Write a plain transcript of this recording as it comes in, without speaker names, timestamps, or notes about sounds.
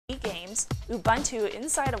games, Ubuntu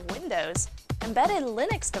inside of Windows, embedded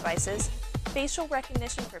Linux devices, facial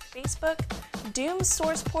recognition for Facebook, Doom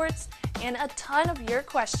source ports, and a ton of your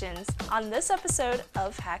questions on this episode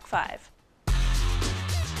of Hack 5.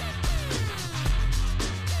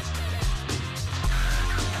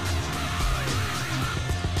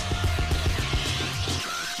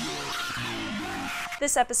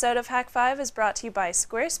 This episode of Hack 5 is brought to you by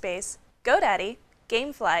Squarespace, GoDaddy,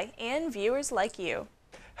 Gamefly, and viewers like you.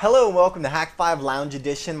 Hello and welcome to Hack 5 Lounge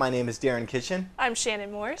Edition. My name is Darren Kitchen. I'm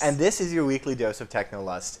Shannon Morse. And this is your weekly dose of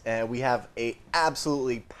Technolust. And we have a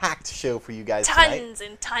absolutely packed show for you guys tonight. Tons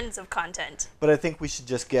and tons of content. But I think we should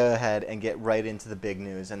just go ahead and get right into the big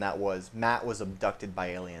news, and that was Matt was abducted by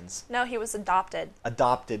aliens. No, he was adopted.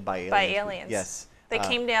 Adopted by aliens. By aliens. Yes. They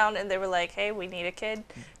came down and they were like, hey, we need a kid.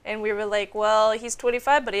 And we were like, well, he's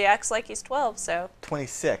 25, but he acts like he's 12, so.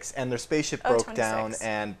 26. And their spaceship broke 26. down,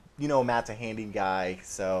 and you know Matt's a handy guy,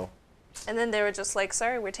 so. And then they were just like,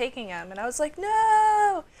 sorry, we're taking him. And I was like,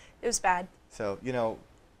 no! It was bad. So,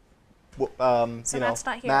 Matt's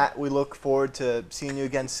not here. Matt, we look forward to seeing you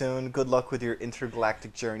again soon. Good luck with your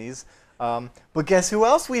intergalactic journeys. But guess who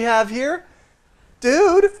else we have here?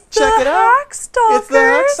 Dude, check it out. Hack Stalkers. It's the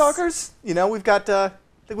Hack Stalkers. You know, we've got, I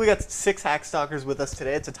think we got 6 Hack Stalkers with us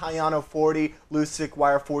today. It's Italiano 40, Lucic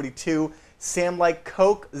Wire 42, Sam Like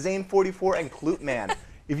Coke, Zane 44, and Klootman.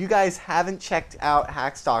 If you guys haven't checked out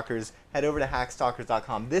Hack Stalkers, head over to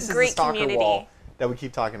hackstalkers.com. This is Great the stalker community. wall that we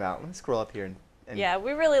keep talking about. Let me scroll up here. And Yeah,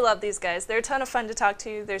 we really love these guys. They're a ton of fun to talk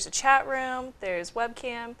to. There's a chat room, there's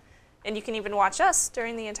webcam, and you can even watch us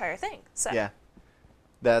during the entire thing. So. Yeah.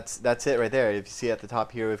 That's it right there. If you see at the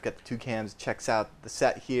top here, we've got the 2 cams. Checks out the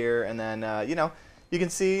set here, and then you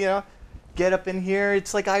can see get up in here.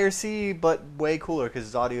 It's like IRC, but way cooler because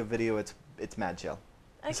it's audio video. It's mad chill.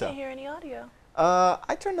 I can't hear any audio.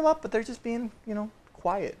 I turned them up, but they're just being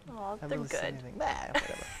quiet. Oh, Haven't they're really said good. anything.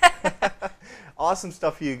 Whatever. Awesome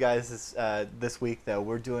stuff for you guys this week, though.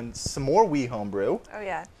 We're doing some more Wii homebrew. Oh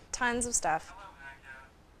yeah, tons of stuff.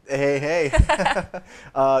 Hey.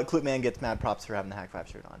 Klootman gets mad props for having the Hack 5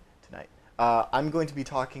 shirt on tonight. I'm going to be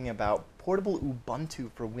talking about portable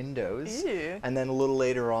Ubuntu for Windows. Ew. And then a little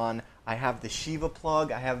later on, I have the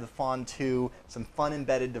SheevaPlug, I have the Fawn 2, some fun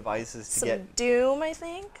embedded devices to Some Doom, I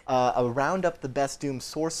think. a round up the best Doom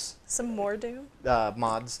source Some more Doom.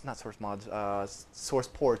 mods, not source mods, source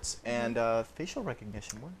ports, and facial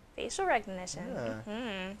recognition. What? Facial recognition. Yeah.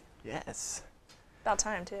 Mm-hmm. Yes. About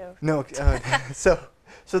time too. No, tell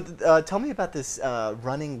me about this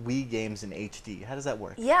running Wii games in HD. How does that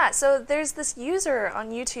work? Yeah, so there's this user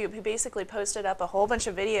on YouTube who basically posted up a whole bunch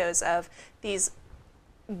of videos of these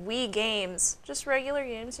Wii games, just regular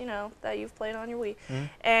games, that you've played on your Wii,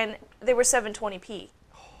 and they were 720p.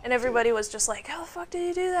 And everybody was just like, how the fuck did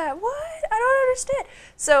you do that? What? I don't understand.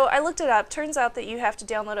 So I looked it up. Turns out that you have to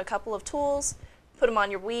download a couple of tools, put them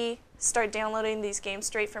on your Wii, start downloading these games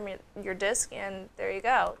straight from your disc, and there you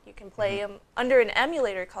go. You can play them under an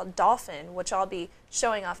emulator called Dolphin, which I'll be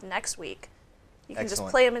showing off next week. You can just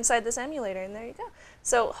play them inside this emulator, and there you go.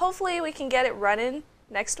 So hopefully we can get it running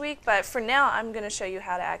next week, but for now I'm going to show you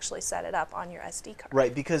how to actually set it up on your SD card.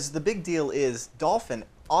 Right, because the big deal is Dolphin,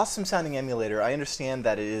 awesome sounding emulator. I understand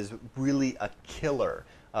that it is really a killer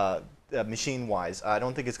machine-wise. I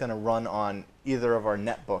don't think it's going to run on either of our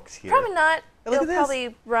netbooks here. Probably not. Hey, It'll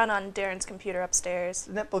probably run on Darren's computer upstairs.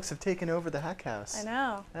 The netbooks have taken over the Hack House. I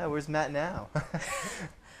know. Yeah, where's Matt now?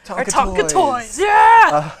 Tonka Toys.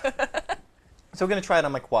 Yeah! So we're going to try it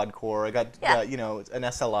on my quad core. I got Yeah. an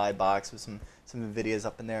SLI box with some NVIDIAs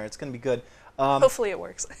up in there. It's going to be good. Hopefully it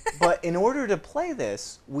works. But in order to play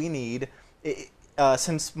this, we need,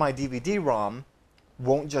 since my DVD-ROM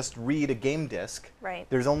won't just read a game disc, Right.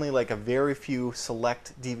 there's only like a very few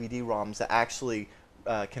select DVD-ROMs that actually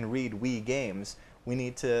can read Wii games. We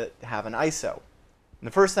need to have an ISO. And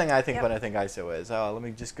the first thing I think when I think ISO is, let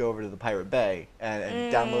me just go over to the Pirate Bay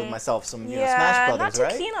and download myself some Smash Brothers, not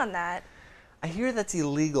right? too keen on that. I hear that's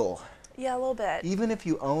illegal. Yeah, a little bit. Even if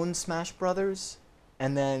you own Smash Brothers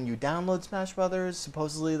and then you download Smash Brothers,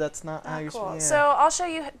 supposedly that's not how you're Cool. supposed to. So I'll show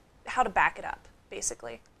you how to back it up,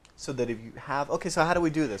 basically. So that if you have, okay, so how do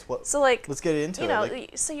we do this? So like, let's get into it.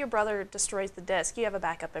 Like, say your brother destroys the disc, you have a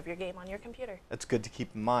backup of your game on your computer. that's good to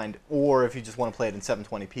keep in mind. Or if you just want to play it in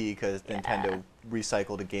 720p because Nintendo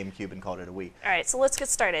recycled a GameCube and called it a Wii. All right, so let's get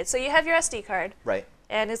started. So you have your SD card. Right.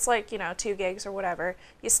 And it's like, 2 gigs or whatever.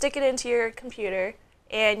 You stick it into your computer,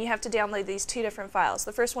 and you have to download these 2 different files.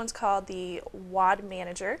 The first one's called the WAD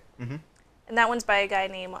Manager, and that one's by a guy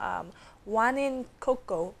named Wanin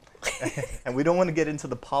Koko. And we don't want to get into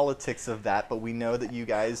the politics of that, but we know that you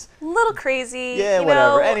guys... A little crazy. Yeah, you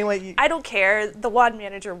whatever. know, Anyway, I don't care. The WAD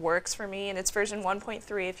Manager works for me, and it's version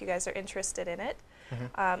 1.3 if you guys are interested in it.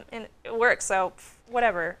 And it works, so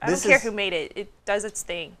whatever. I don't care who made it. It does its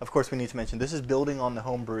thing. Of course, we need to mention, this is building on the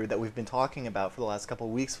homebrew that we've been talking about for the last couple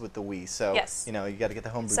of weeks with the Wii. So, yes. you know, you got to get the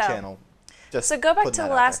homebrew channel. So go back to the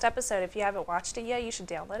last episode. If you haven't watched it yet, you should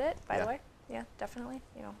download it, by the way. Yeah, definitely.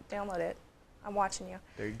 You know, download it. I'm watching you.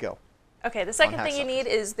 There you go. Okay, the second thing you need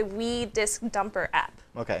is the Wii Disc Dumper app.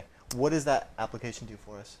 Okay. What does that application do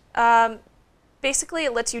for us? Basically,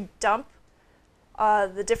 it lets you dump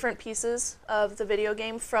the different pieces of the video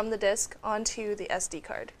game from the disc onto the SD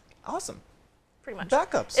card. Awesome. Pretty much.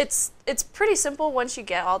 Backups. It's pretty simple once you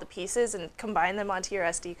get all the pieces and combine them onto your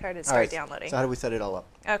SD card and start downloading. So how do we set it all up?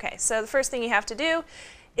 Okay, so the first thing you have to do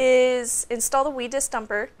is install the Wii Disc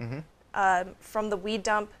Dumper from the Wii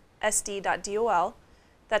Dump SD.dol.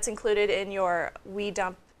 That's included in your Wii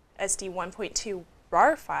Dump SD 1.2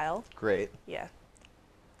 RAR file. Great. Yeah.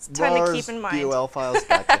 It's time to keep in mind. DOL files,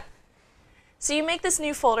 gotcha. So you make this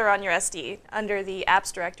new folder on your SD under the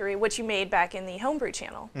apps directory, which you made back in the homebrew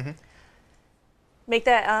channel. Make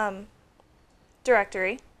that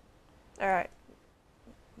directory. All right.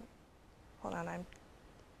 Hold on,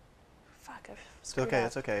 fuck, I've screwed up.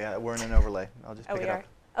 It's okay. Yeah, we're in an overlay. I'll just pick it up.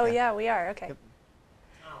 Oh, yeah, we are. Okay. Yep.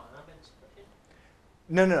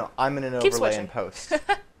 No. I'm in an overlay in post.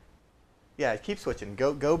 Yeah, keep switching.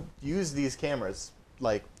 Go use these cameras.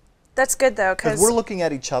 Like. That's good though, because we're looking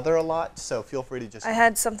at each other a lot, so feel free to just. I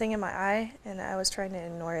had something in my eye, and I was trying to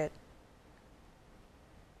ignore it.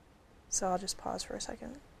 So I'll just pause for a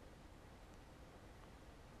second.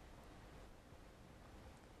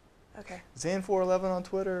 Okay. Zan411 on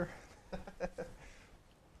Twitter.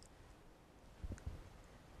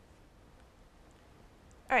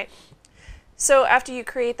 All right. So after you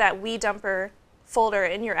create that Wii Dumper folder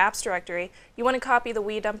in your apps directory, you want to copy the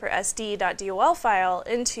Wii Dumper SD.dol file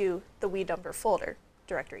into the Wii Dumper folder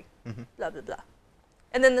directory. Blah, blah, blah.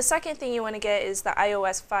 And then the second thing you want to get is the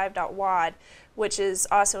iOS 5.wad, which is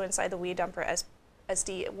also inside the Wii Dumper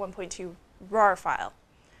SD 1.2 RAR file.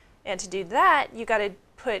 And to do that, you got to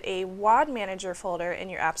put a WAD Manager folder in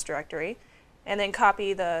your apps directory, and then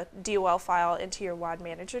copy the DOL file into your WAD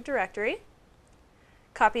Manager directory.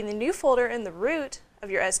 Copy the new folder in the root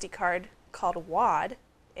of your SD card called WAD,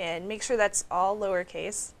 and make sure that's all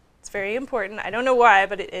lowercase. It's very important. I don't know why,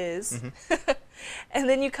 but it is. And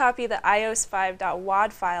then you copy the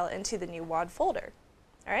iOS5.wad file into the new WAD folder.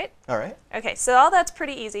 All right? All right. Okay, so all that's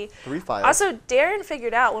pretty easy. 3 files. Also, Darren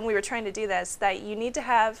figured out when we were trying to do this that you need to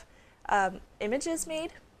have images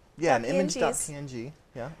made. Yeah, an image.png.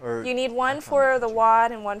 Yeah. Or you need one for the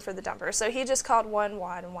WAD and one for the dumper. So he just called one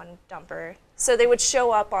WAD and one dumper. So they would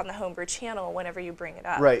show up on the homebrew channel whenever you bring it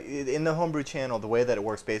up. Right. In the homebrew channel, the way that it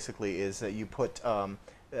works basically is that you put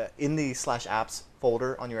in the /apps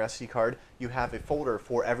folder on your SD card, you have a folder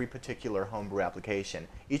for every particular homebrew application.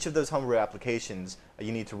 Each of those homebrew applications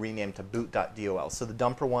you need to rename to boot.dol. So the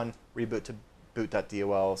dumper one, reboot to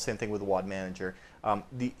boot.dol. Same thing with the WAD Manager.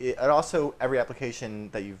 Also, every application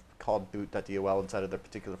that you've called boot.dol inside of the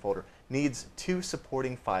particular folder needs 2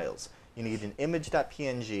 supporting files. You need an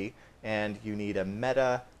image.png and you need a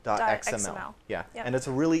meta.xml. Yeah, yep. And it's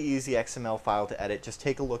a really easy XML file to edit. Just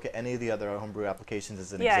take a look at any of the other homebrew applications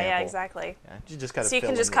as an example. Yeah, exactly. Yeah, you just gotta so you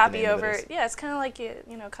can just copy over. Yeah, it's kind of like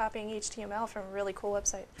you know copying HTML from a really cool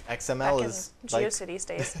website. XML is like GeoCities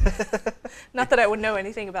days. Not that I would know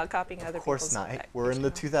anything about copying other people's. Of course not. We're in the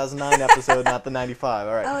 2009 episode, not the 95.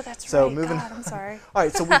 All right. Oh, that's so right. Moving God, I'm sorry. All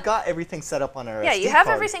right, so we've got everything set up on our SD card. Yeah, you have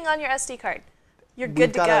everything on your SD card. You're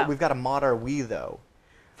good to go. We've got to mod our Wii though,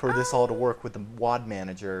 for this all to work with the WAD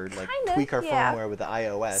Manager, like tweak our firmware with the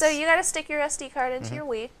iOS. So you got to stick your SD card into your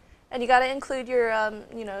Wii, and you got to include your,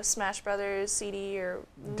 you know, Smash Brothers CD or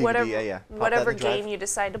DVD, whatever game you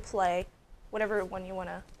decide to play, whatever one you want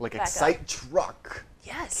to. Like Excite Truck.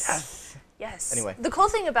 Yes. Yes. Anyway. The cool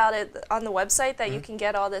thing about it on the website that you can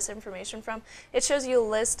get all this information from, it shows you a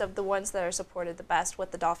list of the ones that are supported the best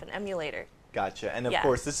with the Dolphin emulator. Gotcha. And of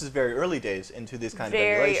course, this is very early days into this kind of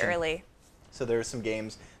emulation. Very early. So there are some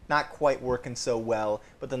games not quite working so well,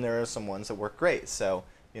 but then there are some ones that work great. So,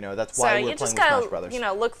 you know, that's why we're playing with Smash Brothers. You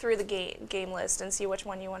know, look through the game list and see which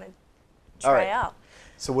one you want to try out.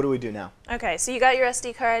 So what do we do now? Okay, so you got your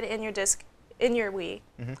SD card in your disc, in your Wii.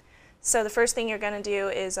 So the first thing you're going to do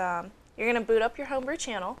is you're going to boot up your homebrew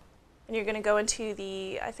channel, and you're going to go into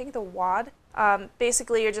the, I think the WAD.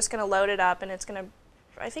 Basically, you're just going to load it up, and it's going to,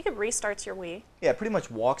 I think it restarts your Wii. Yeah, it pretty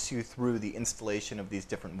much walks you through the installation of these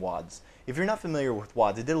different WADs. If you're not familiar with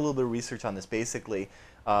WADs, I did a little bit of research on this. Basically,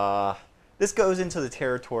 this goes into the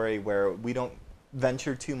territory where we don't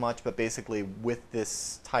venture too much, but basically with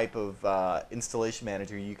this type of installation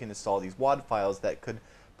manager, you can install these WAD files that could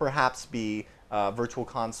perhaps be virtual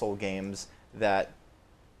console games that,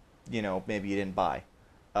 you know, maybe you didn't buy.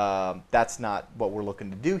 That's not what we're looking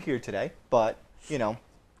to do here today, but, you know,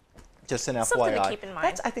 just an Something FYI. to keep in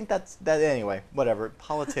mind. I think that anyway, whatever.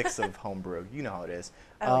 Politics of homebrew, you know how it is.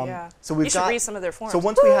 Oh, yeah. So we've you should got, read some of their forums. So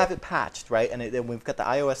once we have it patched, right, and we've got the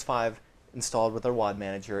iOS 5 installed with our WAD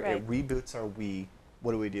manager, Right. it reboots our Wii.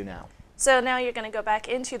 What do we do now? So now you're going to go back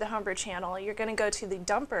into the Homebrew channel. You're going to go to the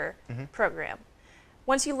dumper program.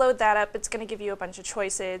 Once you load that up, it's going to give you a bunch of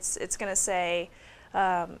choices. It's going to say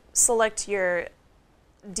select your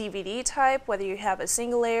DVD type, whether you have a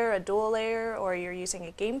single layer, a dual layer, or you're using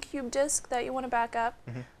a GameCube disc that you want to back up.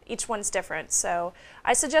 Each one's different. So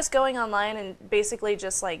I suggest going online and basically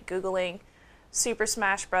just like Googling Super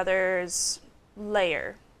Smash Brothers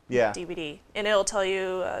layer. Yeah. DVD, and it'll tell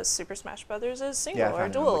you Super Smash Brothers is single Yeah, I or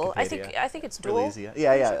found it on dual. I Wikipedia. think it's Really dual. easy.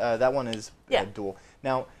 Yeah. That one is Yeah. dual.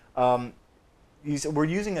 Now, we're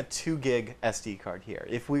using a 2 gig SD card here.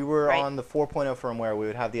 If we were Right. on the 4.0 firmware, we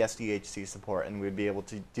would have the SDHC support, and we'd be able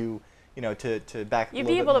to do, you know, to back. You'd a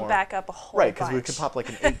be little able bit to more. back up a whole Right, because bunch. we could pop like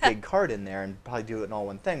an 8 gig card in there and probably do it in all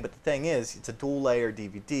one thing. But the thing is, it's a dual layer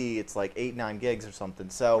DVD. It's like 8-9 gigs or something.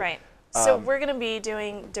 So Right. So we're going to be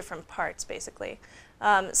doing different parts, basically.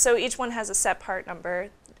 So each one has a set part number,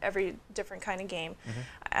 every different kind of game.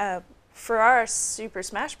 For our Super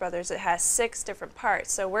Smash Brothers, it has 6 different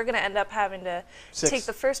parts. So we're going to end up having to take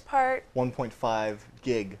the first part. 1.5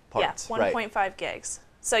 gig parts. Yeah, 1.5 gigs.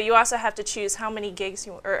 So you also have to choose how many gigs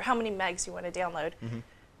or how many megs you want to download.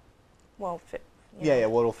 Well,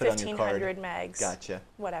 what'll fit on your card. 1,500 megs. Gotcha.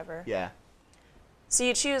 Whatever. Yeah. So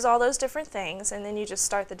you choose all those different things, and then you just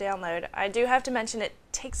start the download. I do have to mention it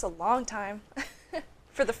takes a long time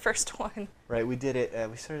for the first one. Right, we did it.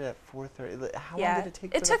 We started at 4:30. How long did it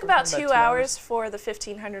take? It took about 2 hours for the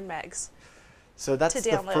 1,500 megs. So that's to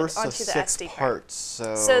the download first of onto the 6 SD card. parts.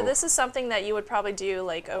 So this is something that you would probably do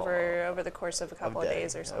like over the course of a couple of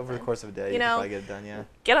days or something. Over the course of a day, You you know, can probably get it done. Yeah.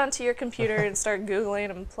 Get onto your computer and start Googling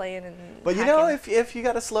and playing and But you know, hacking. if you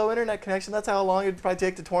got a slow internet connection, that's how long it'd probably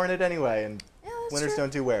take to torrent it anyway. And that's winners true.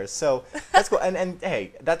 don't do wares. So that's cool. And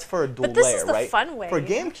hey, that's for a dual But this layer, is the right? fun way. For a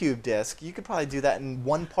GameCube disc, you could probably do that in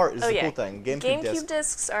one part. Is the cool thing. GameCube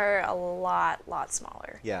discs are a lot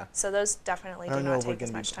smaller. Yeah. So those definitely I do don't know not if we're take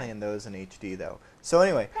as going to be much time. playing those in HD though. So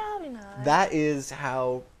anyway, Probably not. that is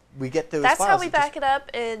how we get those That's files. how we back it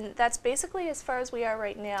up, and that's basically as far as we are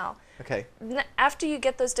right now. Okay. After you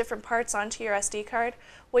get those different parts onto your SD card,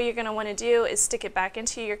 what you're going to want to do is stick it back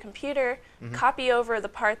into your computer, copy over the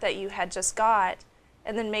part that you had just got,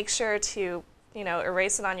 and then make sure to,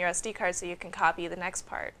 erase it on your SD card so you can copy the next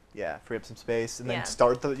part. Yeah, free up some space, and then Yeah.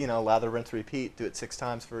 start the, lather, rinse, repeat. Do it 6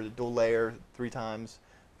 times for a dual layer, 3 times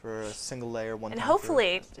for a single layer, 1 time. And for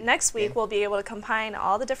hopefully a next week game. we'll be able to combine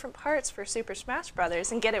all the different parts for Super Smash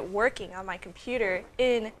Brothers and get it working on my computer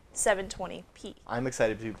in 720p. I'm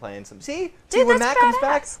excited to be playing some. See, Dude, when that's Matt comes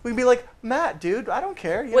back, badass. we can be like, Matt, dude, I don't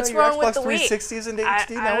care. You What's know, your wrong Xbox with the Wii? 360 is into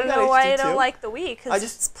HD. I Now we don't got know why HD I don't too. like the Wii, because I it's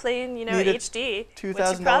just playing, need a HD.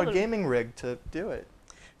 $2,000 gaming rig to do it.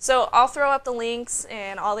 So I'll throw up the links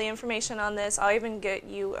and all the information on this. I'll even get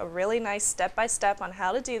you a really nice step-by-step on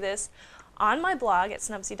how to do this on my blog at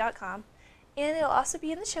snubsy.com. And it'll also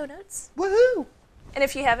be in the show notes. Woohoo! And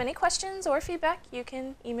if you have any questions or feedback, you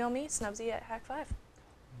can email me, snubsy@hack5.org.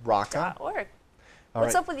 Rock on. All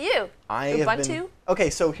What's right. up with you? I have Ubuntu? been, okay,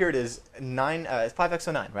 so here it is,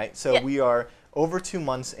 5x09, right? So Yeah. we are over 2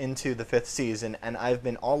 months into the 5th season, and I've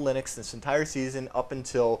been all Linux this entire season up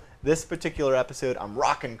until this particular episode. I'm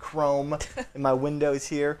rocking Chrome in my Windows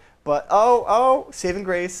here, but saving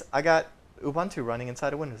grace, I got Ubuntu running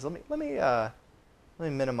inside of Windows. Let me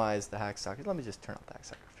minimize the hack stock. Let me just turn off the hack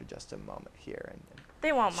stock for just a moment here and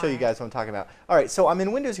They won't show you mind. guys what I'm talking about. All right, so I'm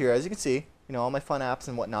in Windows here, as you can see, all my fun apps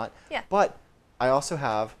and whatnot. Yeah. But I also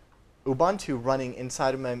have Ubuntu running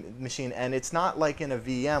inside of my machine, and it's not like in a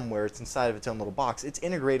VM where it's inside of its own little box. It's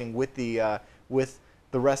integrating with the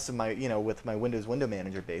rest of my, with my Windows window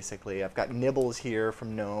manager basically. I've got nibbles here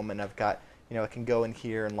from GNOME, and I've got, I can go in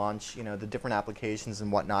here and launch, the different applications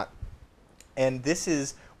and whatnot. And this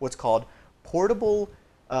is what's called portable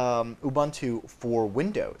Ubuntu for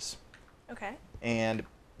Windows. Okay. And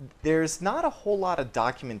there's not a whole lot of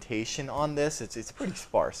documentation on this. It's pretty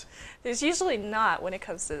sparse. There's usually not when it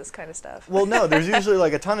comes to this kind of stuff. Well, no, there's usually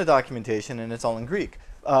like a ton of documentation, and it's all in Greek.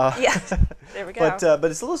 Yeah, there we go.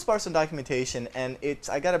 But it's a little sparse on documentation, and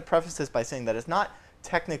I got to preface this by saying that it's not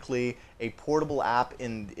technically a portable app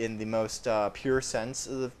in the most pure sense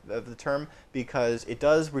of the term, because it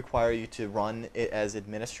does require you to run it as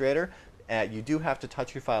administrator. You do have to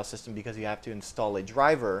touch your file system because you have to install a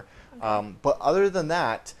driver. Okay. But other than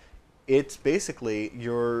that, it's basically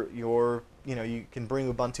you can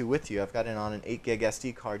bring Ubuntu with you. I've got it on an 8 gig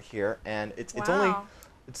SD card here, and it's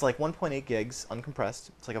like 1.8 gigs uncompressed.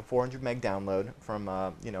 It's like a 400 meg download from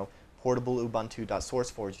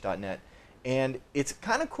portableubuntu.sourceforge.net. And it's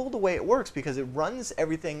kind of cool the way it works because it runs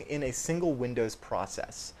everything in a single Windows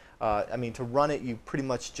process. I mean, to run it, you pretty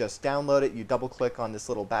much just download it. You double-click on this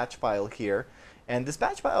little batch file here, and this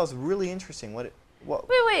batch file is really interesting. Wait.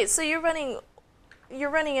 So you're running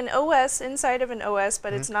an OS inside of an OS,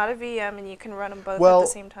 but it's not a VM, and you can run them both at the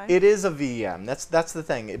same time? Well, it is a VM. That's the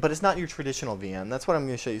thing. But it's not your traditional VM. That's what I'm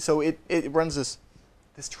going to show you. So it runs this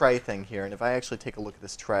tray thing here, and if I actually take a look at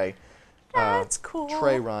this tray, that's cool.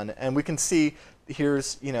 Tray run, and we can see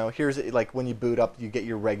here's like when you boot up, you get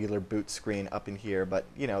your regular boot screen up in here, but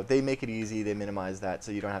they make it easy. They minimize that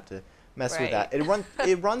so you don't have to mess with that.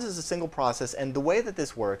 It runs as a single process, and the way that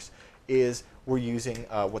this works is we're using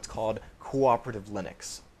what's called cooperative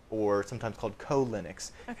Linux, or sometimes called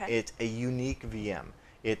co-Linux. Okay. It's a unique VM.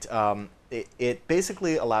 It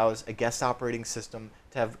basically allows a guest operating system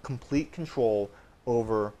to have complete control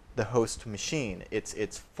over the host machine.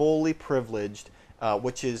 It's fully privileged,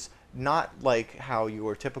 which is not like how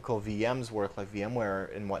your typical VMs work, like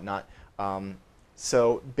VMware and whatnot.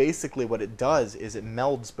 So basically what it does is it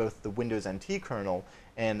melds both the Windows NT kernel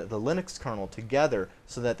and the Linux kernel together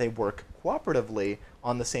so that they work cooperatively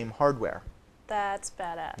on the same hardware. That's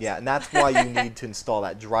badass. Yeah, and that's why you need to install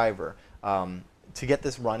that driver. To get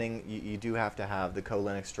this running, you do have to have the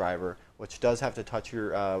co-Linux driver, which does have to touch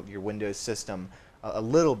your Windows system a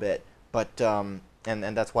little bit, but and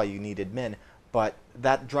that's why you need admin. But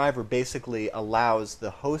that driver basically allows the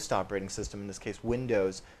host operating system, in this case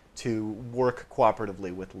Windows, to work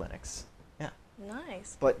cooperatively with Linux. Yeah.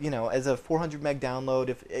 Nice. But as a 400 meg download,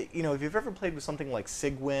 if you've ever played with something like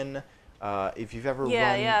Cygwin, if you've ever run,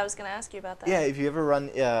 I was going to ask you about that. Yeah, if you ever run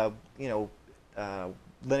Linux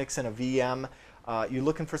in a VM, you're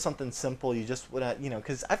looking for something simple. You just want to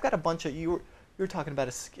because I've got a bunch of you were talking about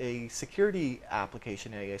a security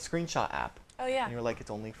application, a screenshot app. Oh yeah. And you're like,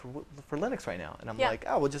 it's only for Linux right now, and I'm like,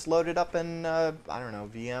 oh, we'll just load it up in I don't know,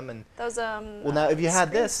 VM, and those well, now if you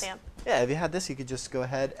had this, stamp. if you had this, you could just go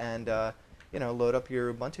ahead and load up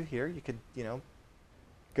your Ubuntu here. You could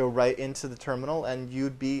go right into the terminal, and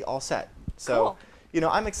you'd be all set. So cool.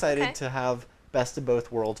 I'm excited to have best of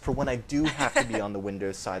both worlds for when I do have to be on the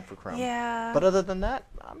Windows side for Chrome. Yeah. But other than that,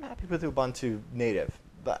 I'm happy with Ubuntu native.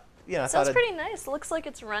 But I sounds pretty nice. Looks like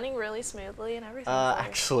it's running really smoothly and everything.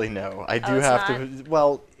 Actually, no. I do have to.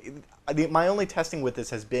 Well, my only testing with this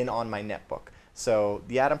has been on my netbook. So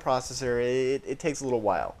the Atom processor, it takes a little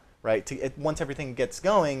while, right? Once everything gets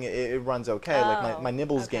going, it runs okay. Like my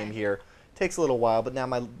Nibbles game here takes a little while, but now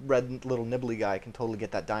my red little nibbly guy can totally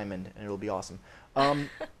get that diamond, and it'll be awesome.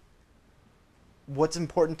 What's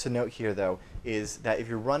important to note here, though, is that if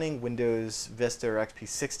you're running Windows Vista or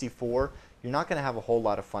XP64, you're not going to have a whole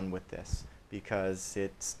lot of fun with this because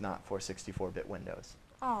it's not for 64-bit Windows.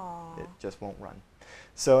 Aww. It just won't run.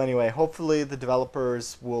 So anyway, hopefully the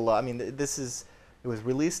developers will. I mean, it was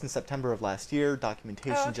released in September of last year.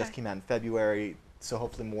 Documentation just came out in February. So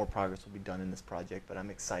hopefully more progress will be done in this project. But I'm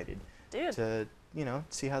excited to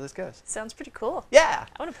see how this goes. Sounds pretty cool. Yeah.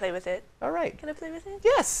 I want to play with it. All right. Can I play with it?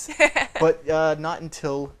 Yes. But not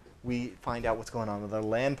until we find out what's going on with our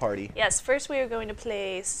LAN party. Yes. First, we are going to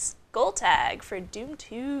play Goal Tag for Doom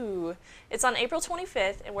 2. It's on April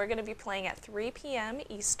 25th, and we're going to be playing at 3 p.m.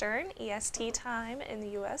 Eastern EST time in the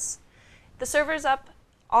US. The server's up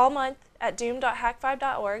all month at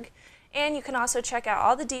doom.hack5.org, and you can also check out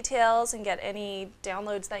all the details and get any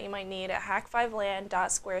downloads that you might need at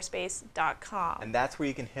hack5land.squarespace.com. And that's where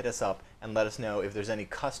you can hit us up and let us know if there's any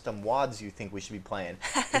custom WADs you think we should be playing.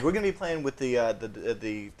 We're going to be playing with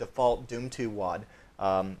the default Doom 2 WAD.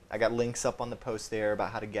 I got links up on the post there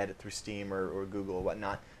about how to get it through Steam or Google or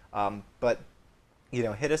whatnot. But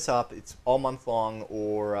hit us up. It's all month long,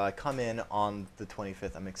 or come in on the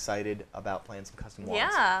 25th. I'm excited about playing some custom WADs.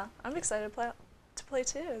 Yeah, I'm excited to play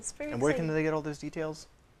too. It's very And where can they get all those details?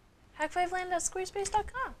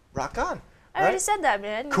 hack5land.squarespace.com. Rock on. I already said that,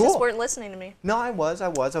 man. You Cool. just weren't listening to me. No, I was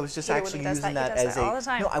just actually using that as all the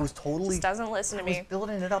time. No, I was totally. Just doesn't listen to me. I was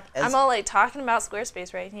building it up as. I'm all like talking about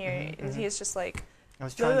Squarespace right here, and he's just like. I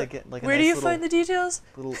was trying to get like a where nice do you find the details?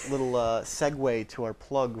 Little segue to our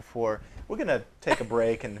plug for. We're gonna take a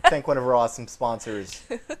break and thank one of our awesome sponsors,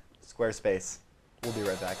 Squarespace. We'll be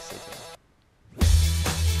right back. Stay tuned.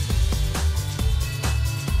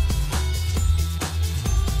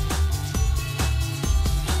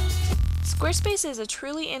 Squarespace is a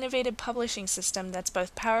truly innovative publishing system that's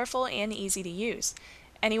both powerful and easy to use.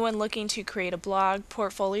 Anyone looking to create a blog,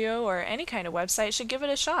 portfolio, or any kind of website should give it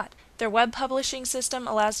a shot. Their web publishing system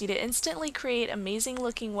allows you to instantly create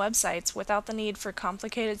amazing-looking websites without the need for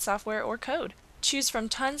complicated software or code. Choose from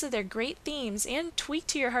tons of their great themes and tweak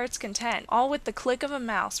to your heart's content, all with the click of a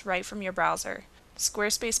mouse right from your browser.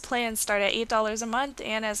 Squarespace plans start at $8 a month,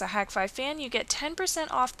 and as a Hack5 fan, you get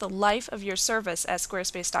 10% off the life of your service at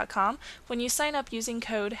squarespace.com when you sign up using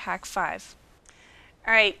code HACK5.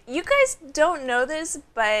 Alright, you guys don't know this,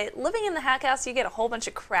 but living in the Hack House, you get a whole bunch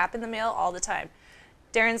of crap in the mail all the time.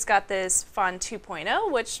 Darren's got this Fawn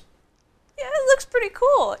 2.0, which, yeah, it looks pretty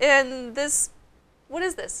cool. And this, what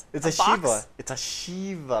is this? It's a Sheeva. It's a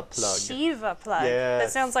SheevaPlug. SheevaPlug. Yeah.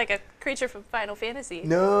 That sounds like a creature from Final Fantasy.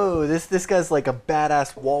 No, this guy's like a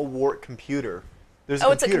badass wall wart computer. There's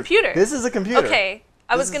it's a computer. This is a computer. Okay.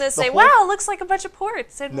 I was gonna say, wow, it looks like a bunch of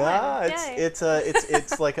ports in one. Nah, it's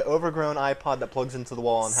like an overgrown iPod that plugs into the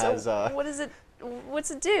wall and has. What's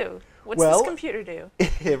it do? What's this computer do?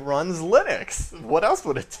 It runs Linux. What else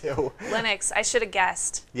would it do? Linux. I should have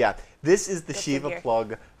guessed. Yeah, this is the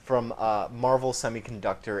SheevaPlug from Marvel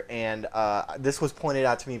Semiconductor, and this was pointed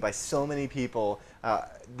out to me by so many people.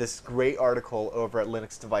 This great article over at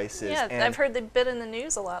Linux Devices. Yeah, and I've heard they've been in the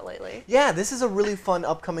news a lot lately. Yeah, this is a really fun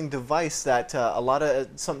upcoming device that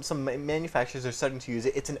some manufacturers are starting to use.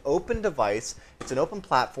 It's an open device. It's an open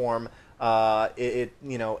platform. It's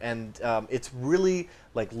really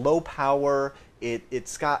like low power.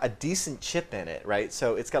 It's got a decent chip in it, right?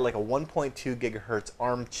 So it's got like a 1.2 gigahertz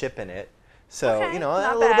ARM chip in it. So okay,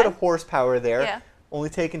 a little bit of horsepower there. Yeah. Only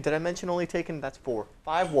taken, did I mention only taken, that's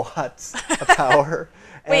 5 watts of power.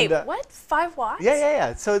 Wait, what? 5 watts?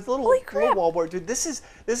 Yeah. So it's a little wall board. Dude, this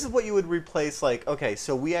is what you would replace, like, okay,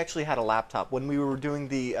 so we actually had a laptop. When we were doing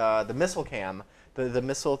the missile cam, the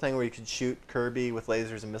missile thing where you could shoot Kirby with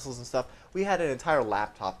lasers and missiles and stuff, we had an entire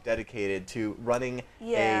laptop dedicated to running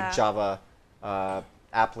a Java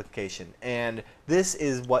application. And this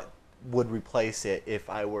is what would replace it if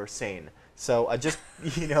I were sane. So I just,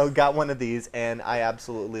 got one of these, and I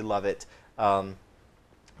absolutely love it.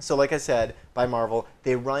 So like I said, by Marvel,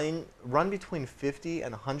 they run between $50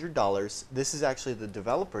 and $100. This is actually the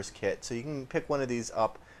developer's kit, so you can pick one of these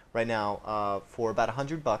up right now for about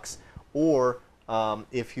 $100. Or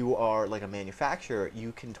if you are like a manufacturer,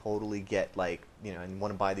 you can totally get and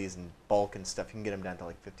want to buy these in bulk and stuff. You can get them down to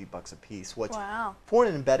like $50 a piece, which for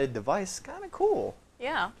an embedded device, kind of cool.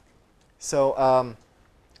 Yeah. So.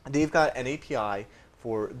 They've got an API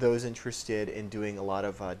for those interested in doing a lot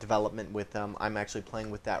of development with them. I'm actually playing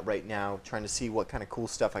with that right now, trying to see what kind of cool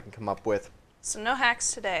stuff I can come up with. So no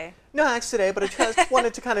hacks today. No hacks today, but I just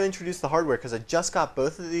wanted to kind of introduce the hardware because I just got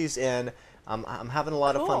both of these in. I'm having a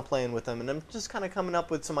lot of fun playing with them, and I'm just kind of coming up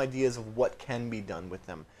with some ideas of what can be done with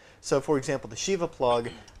them. So for example, the SheevaPlug,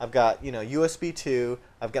 I've got USB 2,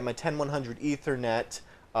 I've got my 10100 Ethernet.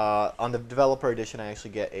 On the developer edition, I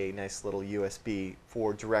actually get a nice little USB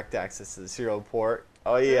for direct access to the serial port.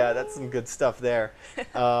 Oh yeah, that's some good stuff there.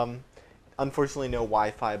 Unfortunately, no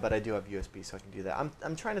Wi-Fi, but I do have USB, so I can do that.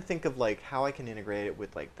 I'm trying to think of like how I can integrate it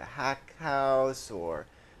with like the Hack House or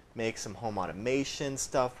make some home automation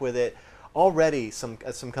stuff with it. Already, some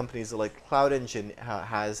companies like Cloud Engine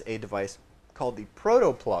has a device called the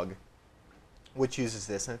ProtoPlug, which uses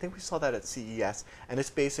this, and I think we saw that at CES, and it's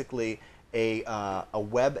basically a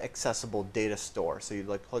web accessible data store. So you'd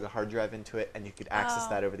like plug a hard drive into it and you could access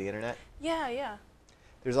that over the internet. Yeah.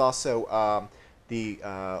 There's also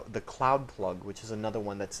the Cloud Plug, which is another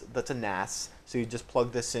one that's a NAS. So you just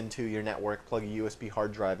plug this into your network, plug a USB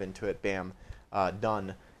hard drive into it, bam,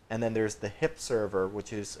 done. And then there's the HIP server,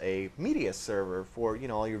 which is a media server for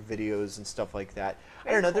all your videos and stuff like that.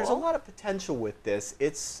 I don't know. There's a lot of potential with this.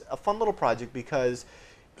 It's a fun little project because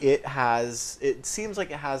it seems like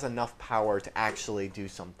it has enough power to actually do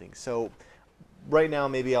something. So right now,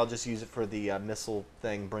 maybe I'll just use it for the missile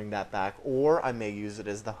thing, bring that back, or I may use it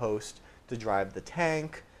as the host to drive the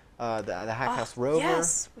tank, the Hack House rover.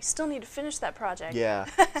 Yes, we still need to finish that project. Yeah.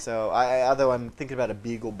 So although I'm thinking about a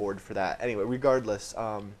Beagle board for that. Anyway, regardless,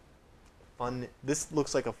 fun. This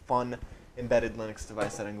looks like a fun embedded Linux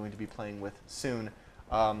device that I'm going to be playing with soon.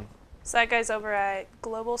 So that guy's over at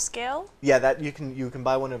Global Scale? Yeah, that you can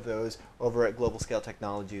buy one of those over at Global Scale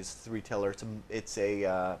Technologies. It's the retailer. It's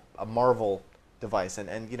a Marvel device,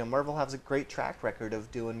 and Marvel has a great track record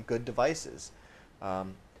of doing good devices.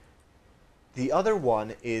 The other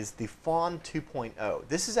one is the Fawn 2.0.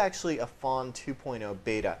 This is actually a Fawn 2.0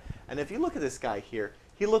 beta, and if you look at this guy here,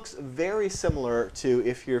 he looks very similar to,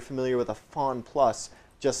 if you're familiar with a Fawn Plus,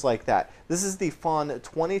 just like that. This is the Fawn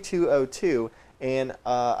 2202, and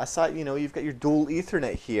I saw, you've got your dual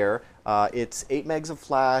Ethernet here. It's 8 megs of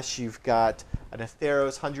flash. You've got an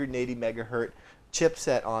Atheros 180 megahertz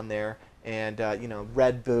chipset on there, and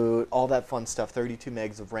red boot, all that fun stuff, 32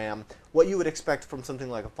 megs of RAM. What you would expect from something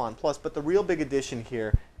like a Fawn Plus, but the real big addition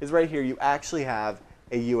here is right here. You actually have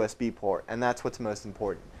a USB port, and that's what's most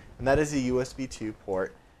important. And that is a USB 2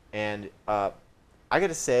 port. And I got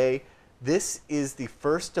to say, this is the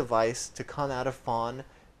first device to come out of Fawn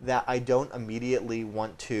that I don't immediately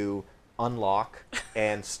want to unlock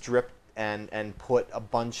and strip and put a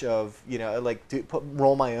bunch of,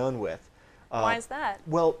 roll my own with. Why is that?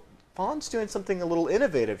 Well, Fawn's doing something a little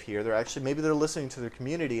innovative here. Maybe they're listening to their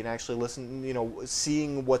community and actually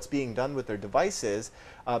seeing what's being done with their devices,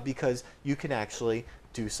 because you can actually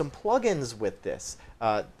do some plugins with this.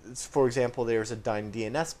 For example, there's a Dyn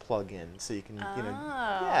DNS plugin, so you can,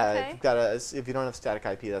 okay. if you don't have static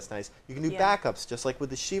IP, that's nice. You can do backups, just like with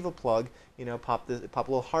the SheevaPlug. Pop a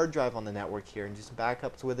little hard drive on the network here and do some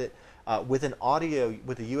backups with it. With a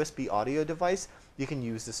USB audio device, you can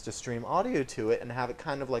use this to stream audio to it and have it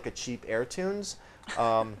kind of like a cheap AirTunes.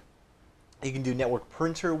 You can do network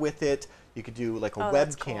printer with it. You could do like a webcam.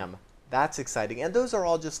 That's cool. That's exciting, and those are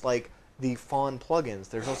all just like the Fawn plugins.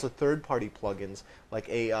 There's also third-party plugins, like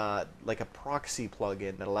a proxy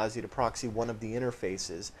plugin that allows you to proxy one of the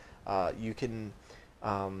interfaces. You can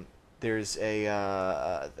there's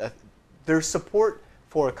there's support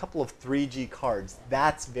for a couple of 3G cards.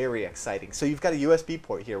 That's very exciting. So you've got a USB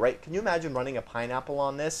port here, right? Can you imagine running a Pineapple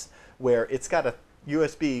on this, where it's got a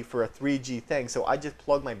USB for a 3G thing? So I just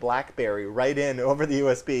plug my BlackBerry right in over the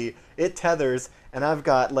USB. It tethers, and I've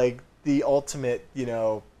got like the ultimate,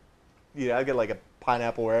 I get like a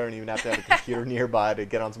Pineapple where I don't even have to have a computer nearby to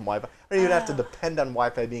get on some Wi-Fi. I don't even have to depend on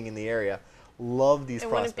Wi-Fi being in the area. Love these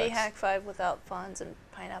prospects. It wouldn't be Hack 5 without Fawns and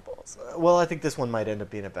pineapples. Well, I think this one might end up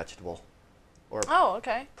being a vegetable. Or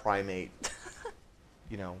okay. primate.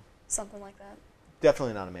 Something like that.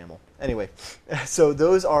 Definitely not a mammal. Anyway, so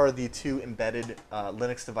those are the two embedded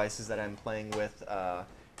Linux devices that I'm playing with.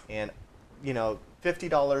 And,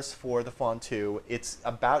 $50 for the Fawn 2. It's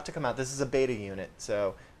about to come out. This is a beta unit,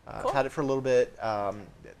 so cool. I've had it for a little bit.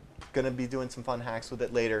 Going to be doing some fun hacks with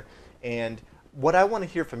it later. And what I want to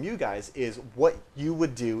hear from you guys is what you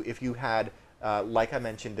would do if you had, like I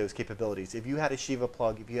mentioned, those capabilities. If you had a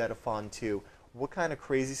SheevaPlug, if you had a Fawn 2, what kind of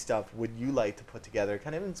crazy stuff would you like to put together?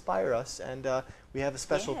 Kind of inspire us. And we have a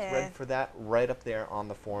special thread for that right up there on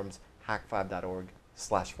the forums,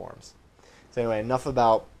 hack5.org/forums. So anyway, enough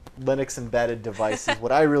about Linux embedded devices.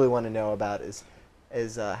 What I really want to know about is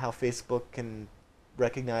how Facebook can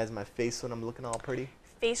recognize my face when I'm looking all pretty.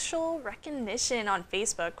 Facial recognition on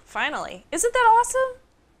Facebook, finally. Isn't that awesome?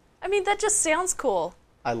 I mean, that just sounds cool.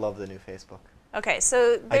 I love the new Facebook. Okay,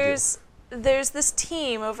 so there's this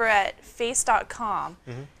team over at face.com.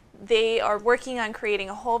 Mm-hmm. They are working on creating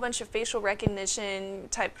a whole bunch of facial recognition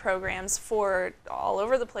type programs for all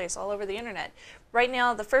over the place, all over the internet. Right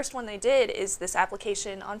now, the first one they did is this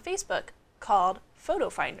application on Facebook called Photo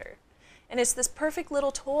Finder. And it's this perfect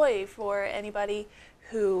little toy for anybody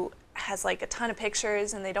who has like a ton of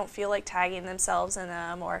pictures and they don't feel like tagging themselves in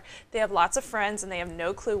them, or they have lots of friends and they have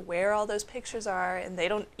no clue where all those pictures are, and they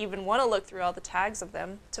don't even want to look through all the tags of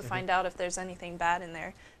them to find out if there's anything bad in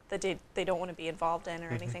there that they don't want to be involved in or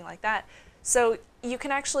anything like that. So you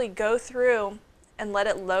can actually go through and let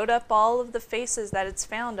it load up all of the faces that it's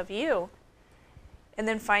found of you, and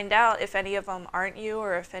then find out if any of them aren't you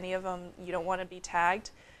or if any of them you don't want to be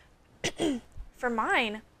tagged. For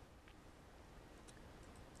mine,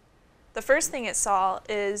 the first thing it saw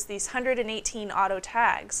is these 118 auto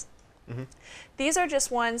tags. Mm-hmm. These are just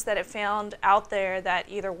ones that it found out there that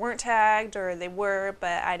either weren't tagged or they were,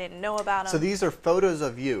 but I didn't know about them. So these are photos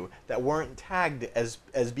of you that weren't tagged as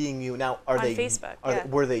being you. Now, are on they Facebook?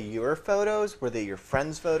 were they your photos? Were they your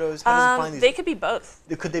friends' photos? How does it find these? They could be both.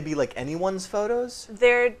 Could they be like anyone's photos?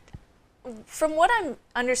 From what I'm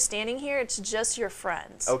understanding here, it's just your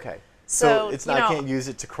friends. Okay. So it's not, I can't use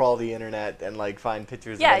it to crawl the internet and like find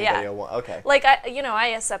pictures of anybody I want. Okay. Like I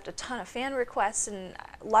accept a ton of fan requests and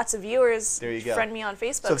lots of viewers friend me on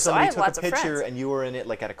Facebook. So if somebody I have took lots a picture of friends. and you were in it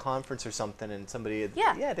like at a conference or something, and somebody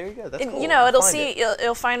there you go. That's cool.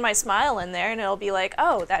 It'll find my smile in there and it'll be like,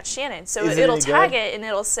 oh, that's Shannon. So it'll tag it and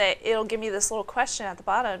it'll give me this little question at the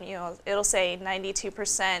bottom. It'll say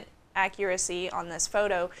 92% accuracy on this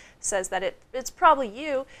photo, says that it's probably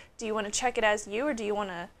you. Do you want to check it as you, or do you want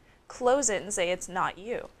to close it and say it's not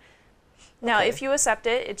you? Now, if you accept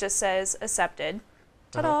it, it just says accepted.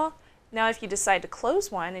 Ta-da! Now, if you decide to close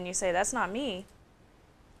one and you say that's not me,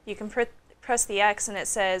 you can press the X and it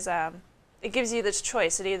says it gives you this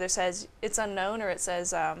choice. It either says it's unknown or it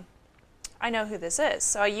says I know who this is.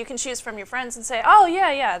 So you can choose from your friends and say, oh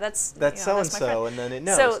yeah, that's so and that's my friend. so, and then it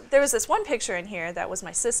knows. So there was this one picture in here that was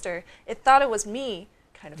my sister. It thought it was me.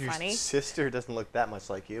 Kind of Your funny. sister doesn't look that much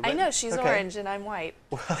like you. I know, she's okay. orange and I'm white.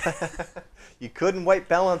 You couldn't white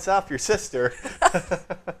balance off your sister.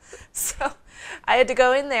 So I had to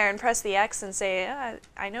go in there and press the X and say,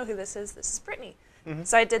 I know who this is. This is Brittany.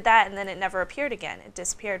 So I did that, and then it never appeared again. It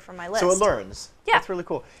disappeared from my list. So it learns. Yeah. That's really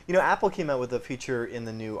cool. You know, Apple came out with a feature in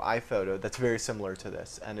the new iPhoto that's very similar to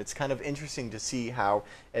this, and it's kind of interesting to see how,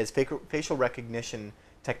 as facial recognition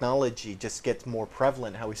technology just gets more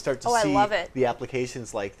prevalent, how we start to see I love it. the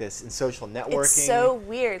applications like this in social networking. It's so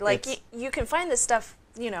weird. Like, you can find this stuff,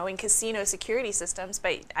 in casino security systems,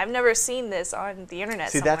 but I've never seen this on the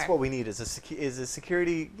internet somewhere. That's what we need is a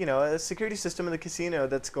security, a security system in the casino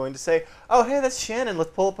that's going to say, oh, hey, that's Shannon.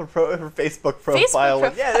 Let's pull up her Facebook profile.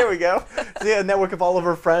 Yeah, there we go. So yeah, a network of all of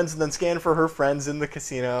her friends, and then scan for her friends in the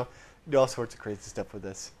casino. Do all sorts of crazy stuff with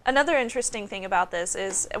this. Another interesting thing about this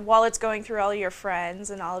is while it's going through all your friends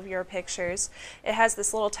and all of your pictures, it has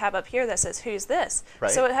this little tab up here that says, who's this? Right.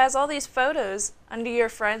 So it has all these photos under your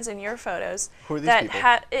friends and your photos. Who are these people?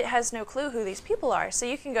 It has no clue who these people are. So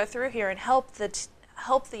you can go through here and help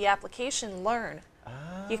the application learn.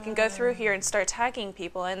 You can go through here and start tagging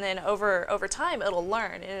people, and then over time it'll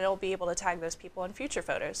learn, and it'll be able to tag those people in future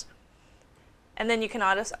photos. And then you can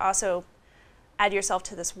also add yourself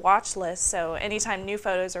to this watch list, so anytime new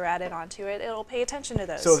photos are added onto it, it'll pay attention to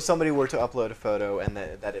those. So if somebody were to upload a photo and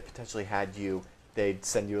that it potentially had you, they'd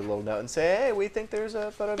send you a little note and say, hey, we think there's a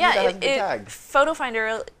photo of you that hasn't been tagged. Photo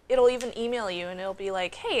Finder, it'll even email you, and it'll be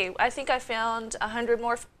like, hey, I think I found 100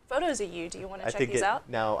 more photos of you. Do you want to check these out?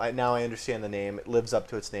 Now I understand the name. It lives up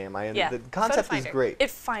to its name. The concept Photo is Finder. great. It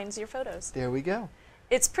finds your photos. There we go.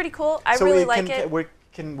 It's pretty cool. I really like it.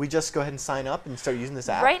 Can we just go ahead and sign up and start using this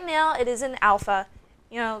app? Right now, it is in alpha.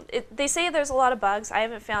 They say there's a lot of bugs. I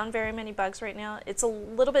haven't found very many bugs right now. It's a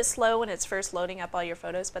little bit slow when it's first loading up all your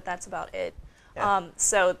photos, but that's about it. Yeah.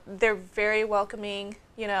 So they're very welcoming.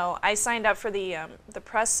 I signed up for the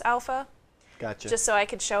press alpha. Gotcha. Just so I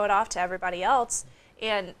could show it off to everybody else,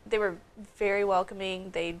 and they were very welcoming.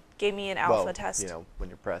 They gave me an alpha test. When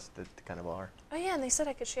you're pressed, they kind of are. Oh yeah, and they said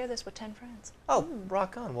I could share this with 10 friends. Oh,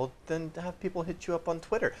 rock on. Well, then have people hit you up on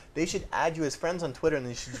Twitter. They should add you as friends on Twitter, and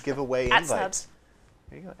they should give away invites. Snubs.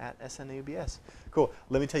 There you go, at SNAUBS. Cool.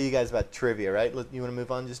 Let me tell you guys about trivia, right? You want to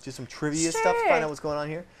move on, just do some trivia stuff to find out what's going on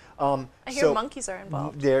here? I hear monkeys are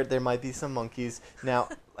involved. There might be some monkeys. Now,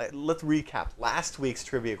 let's recap. Last week's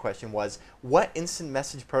trivia question was, what instant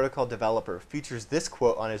message protocol developer features this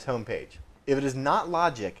quote on his homepage? If it is not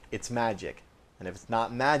logic, it's magic. And if it's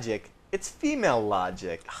not magic, it's female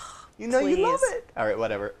logic. You love it. All right,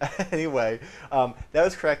 whatever. Anyway, that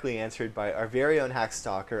was correctly answered by our very own hack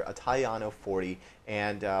stalker, Italiano40,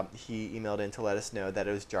 and he emailed in to let us know that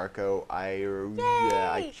it was Jarko.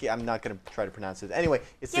 I'm not going to try to pronounce it. Anyway,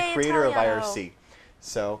 it's the creator Italiano. of IRC.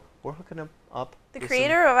 So we're hooking him up. The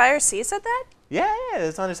creator of IRC said that? Yeah,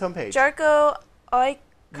 it's on his homepage. Jarko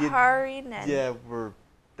Oikarinen. Yeah,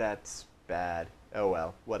 that's bad. Oh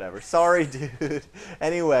well, whatever. Sorry, dude.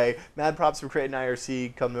 Anyway, mad props for creating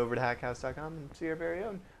IRC. Come over to hackhouse.com and see our very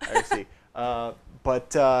own IRC.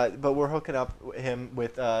 But we're hooking up him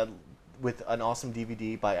with an awesome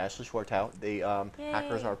DVD by Ashley Schwartau.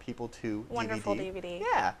 Hackers Are People 2 Wonderful DVD.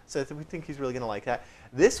 Yeah, so we think he's really going to like that.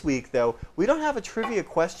 This week, though, we don't have a trivia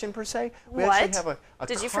question per se. We actually have a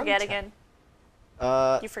Did you forget again?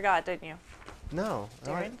 You forgot, didn't you? No,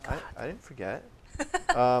 I didn't forget.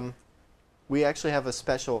 We actually have a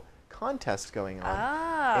special contest going on.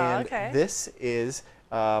 And okay. This is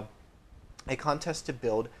a contest to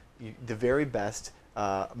build the very best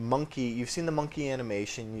monkey. You've seen the monkey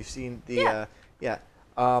animation. You've seen the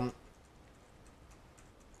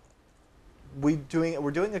we're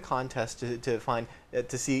doing a contest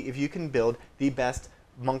to see if you can build the best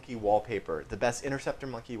monkey wallpaper, the best Interceptor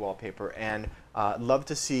monkey wallpaper, and love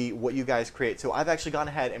to see what you guys create. So I've actually gone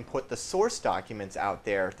ahead and put the source documents out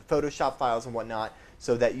there, the Photoshop files and whatnot,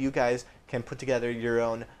 so that you guys can put together your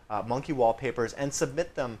own monkey wallpapers and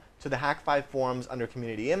submit them to the Hack5 forums under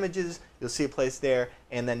Community Images. You'll see a place there,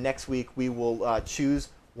 and then next week we will choose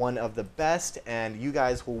one of the best, and you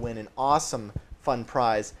guys will win an awesome, fun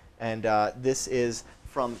prize. And this is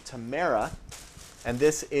from Tamara, and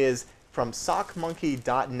this is from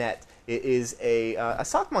sockmonkey.net. It is a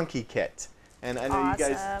sock monkey kit, and I know you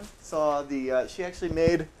guys saw the. She actually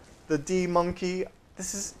made the D monkey.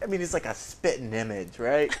 This is, it's like a spitting image,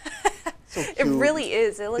 right? So cute. It really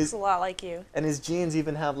is. It looks a lot like you. And his jeans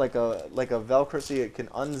even have like a Velcro so it can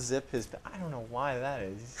unzip his. I don't know why that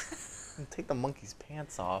is. Take the monkey's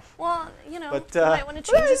pants off. Well, you know, But, you might want to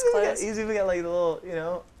change his clothes. He's even got like the little, you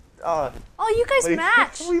know. Oh, you guys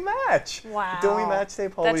match. We match. Wow. Don't we match today,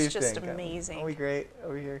 Paul? That's what do you just think? amazing. Are we great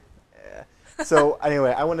over here? Yeah. So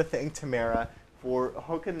anyway, I want to thank Tamara for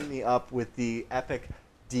hooking me up with the Epic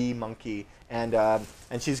D Monkey, and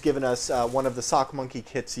she's given us one of the sock monkey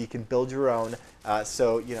kits so you can build your own.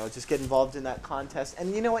 So you know, just get involved in that contest.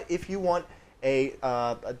 And you know what? If you want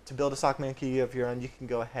to build a sock monkey of your own, you can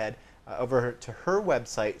go ahead over to her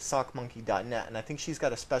website, sockmonkey.net, and I think she's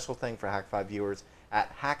got a special thing for Hack5 viewers at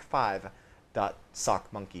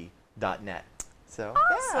hack5.sockmonkey.net. So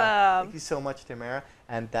awesome. yeah, thank you so much, Tamara,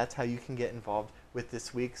 and that's how you can get involved with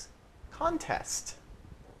this week's contest.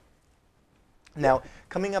 Now,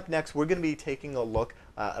 coming up next, we're going to be taking a look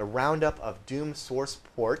at a roundup of Doom source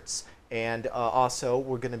ports, and also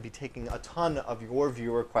we're going to be taking a ton of your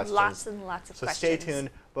viewer questions. Lots and lots of questions. So stay tuned,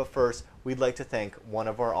 but first, we'd like to thank one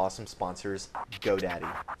of our awesome sponsors, GoDaddy.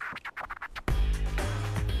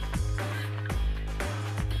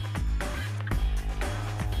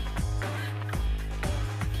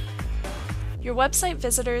 Your website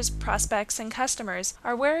visitors, prospects, and customers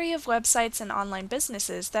are wary of websites and online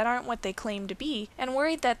businesses that aren't what they claim to be, and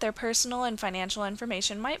worried that their personal and financial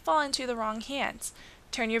information might fall into the wrong hands.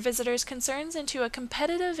 Turn your visitors' concerns into a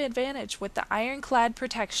competitive advantage with the ironclad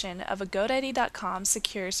protection of a GoDaddy.com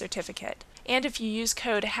secure certificate. And if you use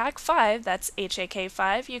code HACK5, that's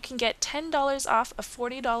HAK5, you can get $10 off a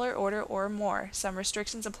 $40 order or more. Some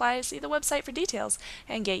restrictions apply. See the website for details,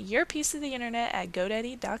 and get your piece of the internet at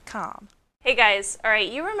GoDaddy.com. Hey guys,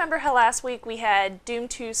 alright, you remember how last week we had Doom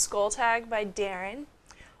 2 Skull Tag by Darren?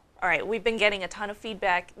 Alright, we've been getting a ton of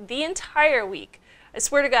feedback the entire week. I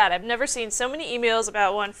swear to God, I've never seen so many emails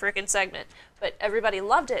about one frickin' segment, but everybody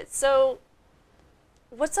loved it. So,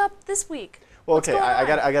 what's up this week? Well, okay, I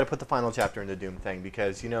got to put the final chapter in the Doom thing,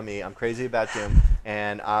 because you know me, I'm crazy about Doom,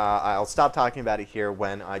 and I'll stop talking about it here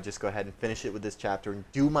when I just go ahead and finish it with this chapter and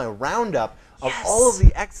do my roundup of all of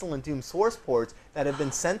the excellent Doom source ports that have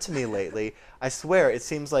been sent to me lately. I swear, it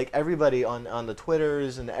seems like everybody on the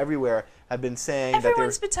Twitters and everywhere have been saying that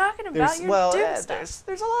everyone's been talking about your Doom stuff.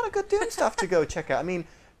 There's a lot of good Doom stuff to go check out. I mean,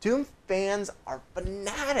 Doom fans are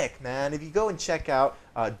fanatic, man. If you go and check out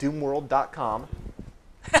doomworld.com,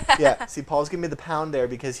 yeah, see, Paul's giving me the pound there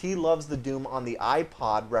because he loves the Doom on the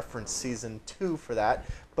iPod, reference season 2 for that.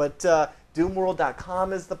 But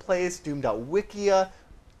doomworld.com is the place, doom.wikia.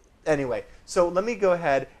 Anyway, so let me go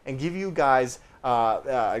ahead and give you guys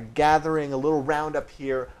gathering a little roundup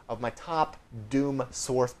here of my top Doom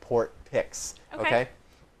source port picks. Okay?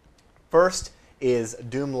 First is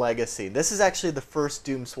Doom Legacy. This is actually the first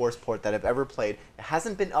Doom source port that I've ever played. It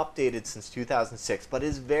hasn't been updated since 2006, but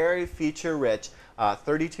is very feature-rich.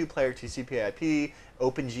 32-player TCP/IP,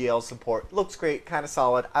 OpenGL support. Looks great, kind of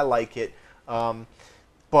solid. I like it.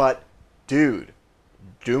 But, dude,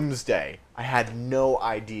 Doomsday. I had no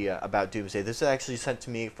idea about Doomsday. This is actually sent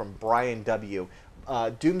to me from Brian W.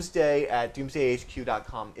 Doomsday at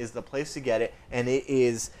doomsdayhq.com is the place to get it, and it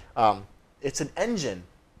is it's an engine.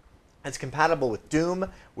 It's compatible with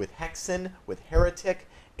Doom, with Hexen, with Heretic,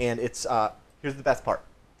 and it's here's the best part: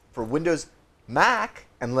 for Windows, Mac,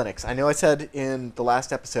 and Linux. I know I said in the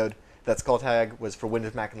last episode that Skull Tag was for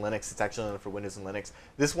Windows, Mac, and Linux. It's actually only for Windows and Linux.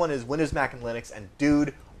 This one is Windows, Mac, and Linux, and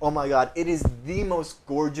dude, oh my god, it is the most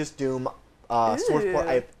gorgeous Doom source port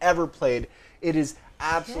I've ever played. It is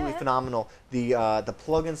absolutely phenomenal. The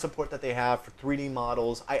plugin support that they have for 3D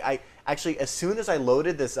models. I actually, as soon as I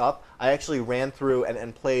loaded this up, I actually ran through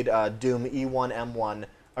and played Doom E1, M1,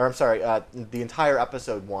 or I'm sorry, the entire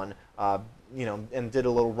episode 1. You know, and did a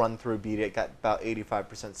little run through, beat it, got about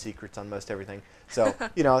 85% secrets on most everything. So,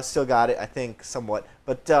 you know, still got it, I think, somewhat.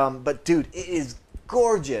 But dude, it is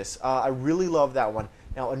gorgeous. I really love that one.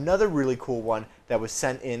 Now, another really cool one that was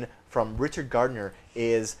sent in from Richard Gardner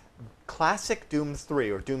is Classic Doom 3,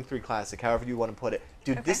 or Doom 3 Classic, however you want to put it.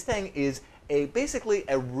 Dude, this thing is basically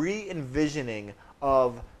a re-envisioning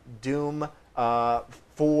of Doom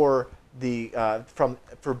for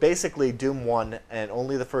basically Doom 1 and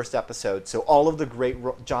only the first episode. So all of the great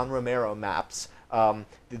John Romero maps, the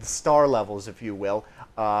star levels, if you will,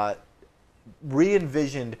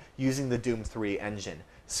 re-envisioned using the Doom 3 engine.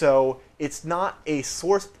 So it's not a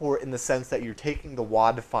source port in the sense that you're taking the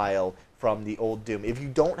WAD file from the old Doom. If you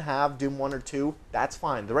don't have Doom 1 or 2, that's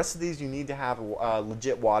fine. The rest of these you need to have a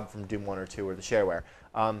legit WAD from Doom 1 or 2 or the shareware.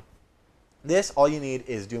 This, all you need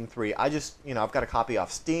is Doom 3. I just, you know, I've got a copy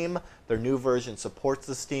off Steam. Their new version supports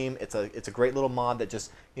the Steam. It's a great little mod that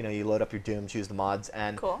just, you know, you load up your Doom, choose the mods,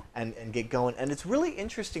 and get going. And it's really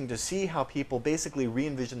interesting to see how people basically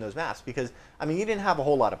re-envision those maps because, I mean, you didn't have a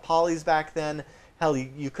whole lot of polys back then. Hell,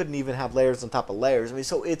 you couldn't even have layers on top of layers. I mean,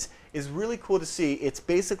 so it's really cool to see. It's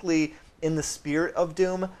basically in the spirit of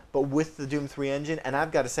Doom, but with the Doom 3 engine. And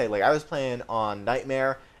I've got to say, like, I was playing on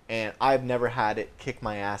Nightmare, and I've never had it kick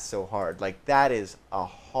my ass so hard. Like, that is a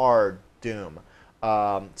hard Doom.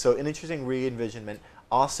 So an interesting re-envisionment.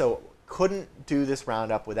 Also, couldn't do this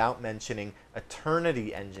roundup without mentioning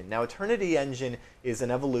Eternity Engine. Now, Eternity Engine is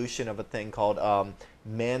an evolution of a thing called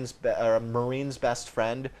Marine's Best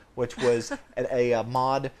Friend, which was a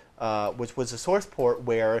mod, which was a source port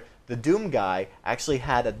where the Doom guy actually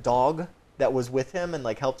had a dog that was with him and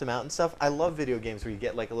like helped him out and stuff. I love video games where you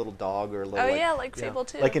get like a little dog or a little like Fable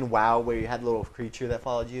 2. Like in WoW where you had a little creature that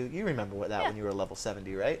followed you. You remember that when you were level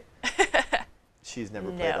 70, right? She's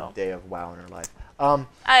never played a day of WoW in her life.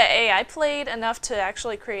 I played enough to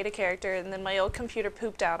actually create a character, and then my old computer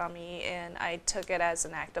pooped out on me, and I took it as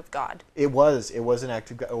an act of God. It was an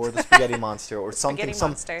act of God, or the spaghetti monster, or something,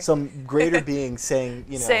 some greater being saying,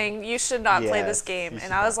 saying you should not play this game,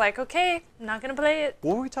 and I was like, okay, I'm not gonna play it.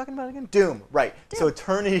 What were we talking about again? Doom, right? Doom. So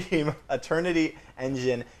Eternity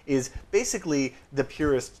Engine is basically the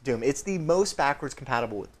purest Doom. It's the most backwards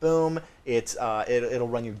compatible with Boom. It'll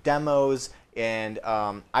run you demos. And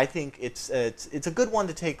I think it's a good one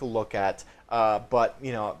to take a look at, but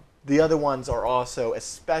the other ones are also,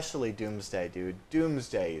 especially Doomsday, dude.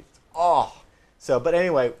 Doomsday, but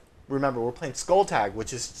anyway, remember we're playing Skull Tag,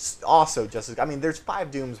 which is also just as, I mean, there's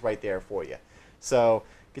 5 Dooms right there for you. So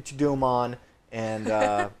get your Doom on, and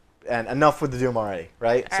and enough with the Doom already,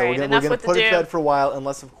 right? All so right, we're gonna put it to bed for a while,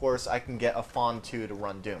 unless of course I can get a Fawn 2 to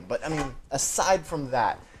run Doom. But I mean, aside from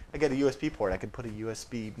that. I got a USB port. I could put a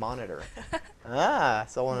USB monitor.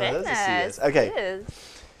 So one of those to see this. Okay.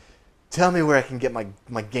 Tell me where I can get my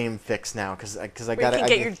game fix now, because I got to. You can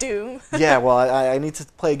get your Doom. Yeah, well, I need to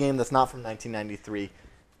play a game that's not from 1993.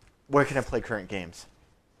 Where can I play current games?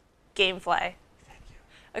 GameFly. Thank you.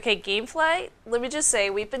 Okay, GameFly. Let me just say,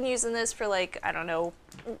 we've been using this for like, I don't know,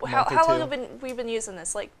 how long have we been using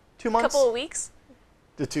this? Like 2 months. A couple of weeks.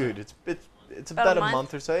 Dude, it's about a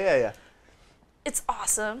month or so. Yeah. It's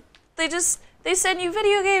awesome. They send you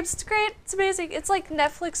video games. It's great. It's amazing. It's like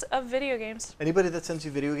Netflix of video games. Anybody that sends you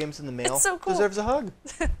video games in the mail so cool. deserves a hug.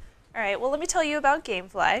 All right, well, let me tell you about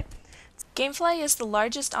GameFly. GameFly is the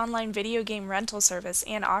largest online video game rental service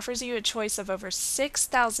and offers you a choice of over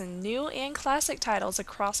 6,000 new and classic titles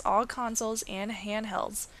across all consoles and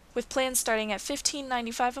handhelds. With plans starting at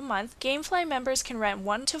 $15.95 a month, GameFly members can rent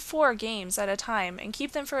 1 to 4 games at a time and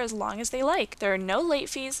keep them for as long as they like. There are no late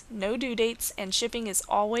fees, no due dates, and shipping is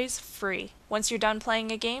always free. Once you're done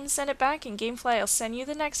playing a game, send it back and GameFly will send you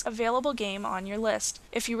the next available game on your list.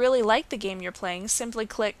 If you really like the game you're playing, simply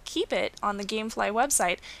click Keep It on the GameFly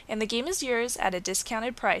website and the game is yours at a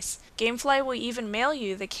discounted price. GameFly will even mail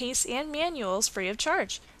you the case and manuals free of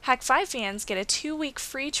charge. Hack5 fans get a 2-week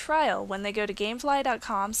free trial when they go to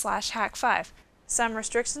gamefly.com/hack5. Some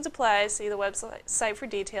restrictions apply. See the website for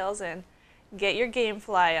details and get your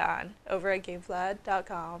GameFly on over at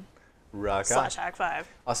gamefly.com. Rock on. /hack5.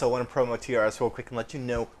 Also, I want to promo TRS real quick and let you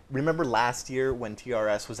know. Remember last year when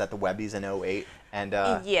TRS was at the Webbies in 08? And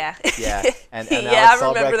yeah. And yeah, Alex I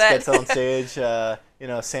remember Albrecht that. gets on stage,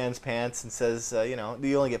 sans pants and says, you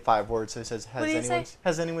only get 5 words. So he says,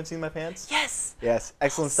 has anyone seen my pants? Yes. Yes,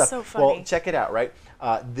 excellent stuff. So funny. Well, check it out, right?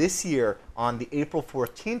 This year, on the April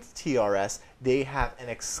 14th TRS, they have an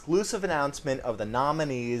exclusive announcement of the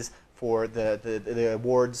nominees for the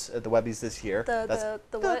awards at the Webbies this year. The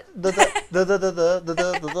what?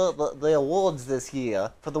 The awards this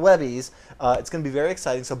year for the Webbies. It's going to be very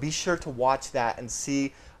exciting, so be sure to watch that and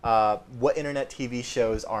see what internet TV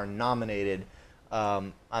shows are nominated.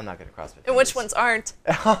 I'm not going to cross my fingers. And which ones aren't?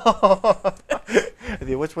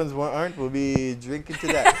 Which ones aren't? We'll be drinking to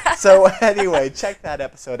that. So anyway, check that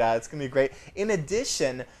episode out. It's going to be great. In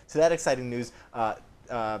addition to that exciting news,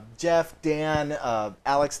 Jeff, Dan,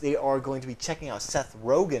 Alex, they are going to be checking out Seth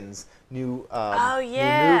Rogen's new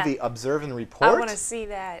movie, Observe and Report. I want to see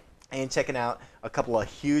that. And checking out a couple of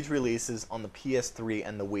huge releases on the PS3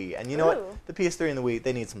 and the Wii. And you know what? The PS3 and the Wii,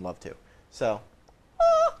 they need some love too. So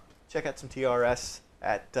check out some TRS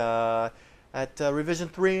at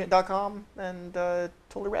revision3.com and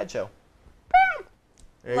Totally Rad Show.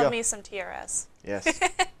 There you go. Love me some TRS. Yes.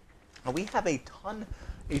 We have a ton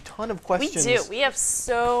of questions. We do. We have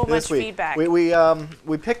so much feedback.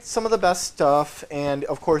 We picked some of the best stuff, and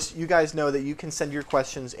of course, you guys know that you can send your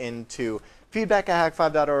questions into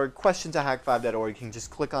feedback@hack5.org, questions@hack5.org. You can just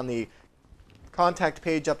click on the contact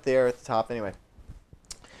page up there at the top. Anyway,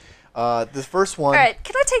 this first one. All right,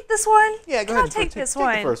 can I take this one? Yeah, go ahead. Take this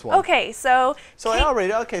one. Take the first one. Okay, so. So I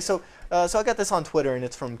already. Okay, so I got this on Twitter, and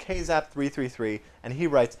it's from KZap333, and he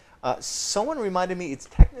writes, Someone reminded me it's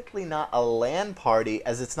technically not a LAN party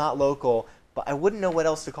as it's not local, but I wouldn't know what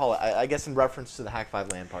else to call it. I guess in reference to the Hack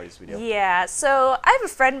 5 LAN parties we do. Yeah, so I have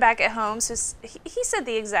a friend back at home, so he said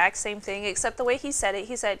the exact same thing, except the way he said it,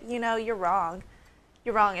 he said, you know, you're wrong.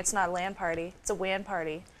 You're wrong, it's not a LAN party, it's a WAN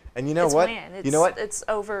party. And you know it's what? WAN. You know what? It's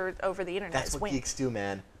over the internet. That's it's what WAN. geeks do,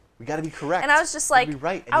 man. We got to be correct. And I was just like, be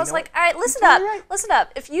right. I was like, all right, listen up, listen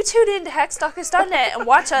up. If you tune in to hackstalkers.net and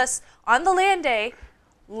watch us on the LAN day,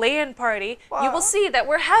 LAN party, you will see that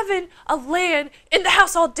we're having a LAN in the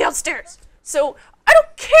house all downstairs. So I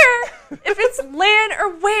don't care if it's LAN or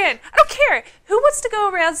WAN. I don't care. Who wants to go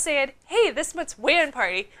around saying, hey, this month's WAN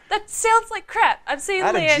party? That sounds like crap. I'm saying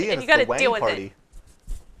LAN, and you got to deal with it.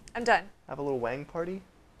 I'm done. Have a little Wang party?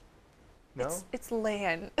 No? It's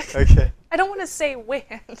LAN. Okay. I don't want to say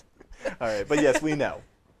WAN. All right, but yes, we know.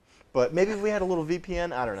 But maybe if we had a little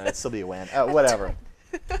VPN, I don't know, it'd still be a WAN. Whatever.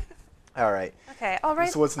 All right. Okay, I'll read.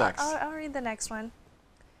 So what's next? I'll read the next one.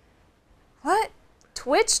 What?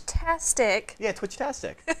 Twitch-tastic. Yeah,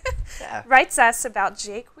 Twitch-tastic. Yeah. Writes us about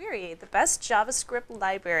jQuery, the best JavaScript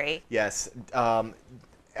library. Yes.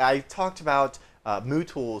 I talked about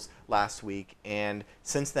MooTools last week, and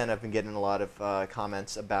since then I've been getting a lot of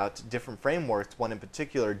comments about different frameworks, one in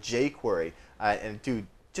particular, jQuery. And dude,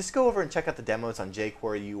 just go over and check out the demos on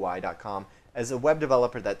jQueryui.com. As a web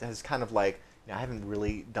developer that has kind of like, I haven't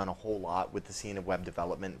really done a whole lot with the scene of web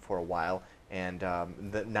development for a while, and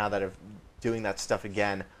now that I'm doing that stuff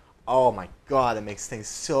again, oh my god, it makes things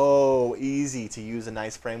so easy to use a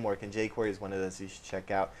nice framework, and jQuery is one of those you should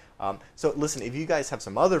check out. So listen, if you guys have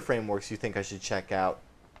some other frameworks you think I should check out,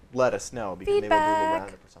 let us know, because maybe we'll do a little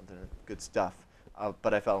roundup or something. Good stuff.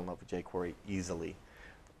 But I fell in love with jQuery easily.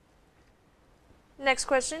 Next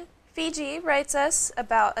question. Fiji writes us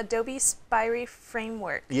about Adobe Spire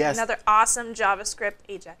Framework. Yes. Another awesome JavaScript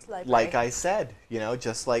Ajax library. Like I said,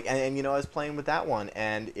 just like, and I was playing with that one,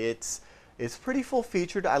 and it's pretty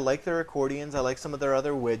full-featured. I like their accordions. I like some of their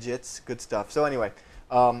other widgets. Good stuff. So anyway,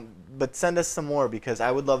 but send us some more, because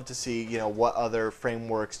I would love to see, what other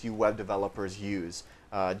frameworks you web developers use.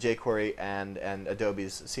 jQuery and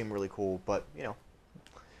Adobe's seem really cool, but,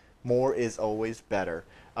 more is always better.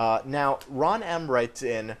 Now, Ron M. writes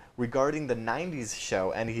in regarding the 90s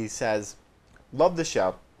show, and he says, love the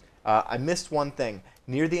show. I missed one thing.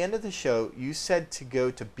 Near the end of the show, you said to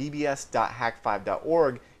go to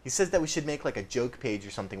bbs.hack5.org. He says that we should make like a joke page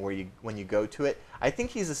or something where when you go to it. I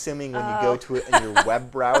think he's assuming when you go to it in your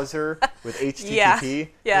web browser with HTTP.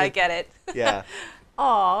 Yeah, I get it. Yeah.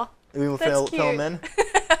 Aw, We will that's fill cute. him in.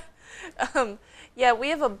 Yeah, we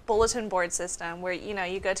have a bulletin board system where,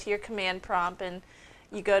 you go to your command prompt and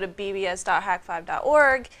you go to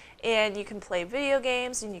bbs.hack5.org, and you can play video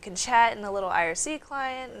games, and you can chat in a little IRC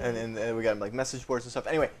client. And we got like message boards and stuff.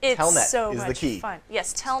 Anyway, it's Telnet so is much the key. fun.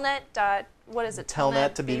 Yes, telnet. What is it?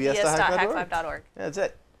 Telnet to bbs.hack5.org. That's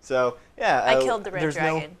it. So yeah. I killed the red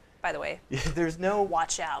dragon, by the way. There's no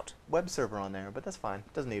watch out web server on there, but that's fine.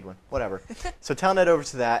 Doesn't need one. Whatever. So Telnet over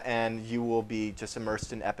to that, and you will be just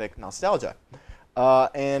immersed in epic nostalgia.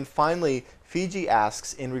 And finally, Fiji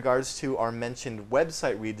asks, in regards to our mentioned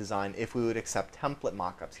website redesign, if we would accept template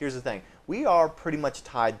mockups. Here's the thing. We are pretty much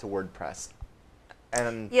tied to WordPress.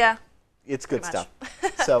 And yeah, it's good stuff.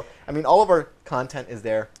 So, I mean, all of our content is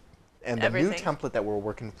there. And the new template that we're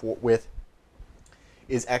working with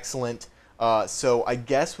is excellent. So I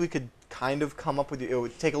guess we could kind of come up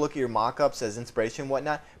with, take a look at your mockups as inspiration and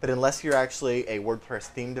whatnot. But unless you're actually a WordPress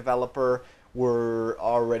theme developer, we're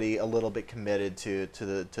already a little bit committed to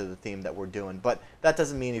the theme that we're doing. But that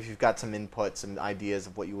doesn't mean if you've got some input, some ideas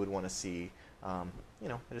of what you would want to see,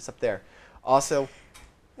 hit us up there. Also,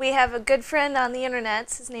 we have a good friend on the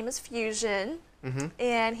internet. His name is Fusion. Mm-hmm.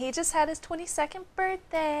 And he just had his 22nd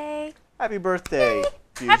birthday. Happy birthday, Yay.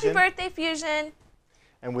 Fusion. Happy birthday, Fusion.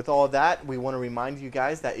 And with all that, we want to remind you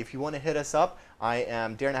guys that if you want to hit us up, I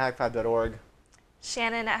am Darren at hack5.org.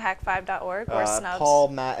 Shannon at hack5.org or Snubs. Paul,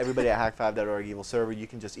 Matt, everybody at hack5.org, evil server. You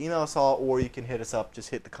can just email us all, or you can hit us up. Just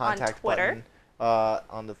hit the contact button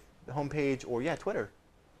on the homepage, or Twitter.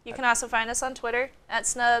 You can also find us on Twitter at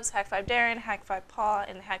Snubs, Hack5Darren, Hack5Paul,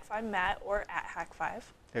 and Hack5Matt, or at Hack5.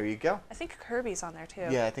 There you go. I think Kirby's on there too.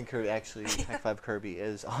 Yeah, I think Kirby, actually Hack5 Kirby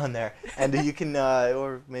is on there. And you can,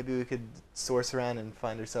 or maybe we could source around and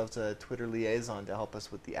find ourselves a Twitter liaison to help us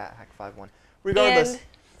with the at Hack5 one. Regardless. And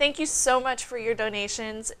thank you so much for your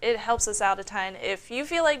donations. It helps us out a ton. If you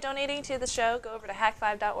feel like donating to the show, go over to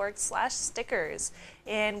hack5.org/stickers,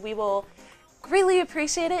 and we will greatly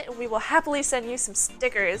appreciate it, and we will happily send you some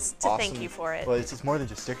stickers to thank Awesome. you for it. Well, it's more than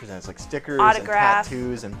just stickers, and it's like stickers Autograph, and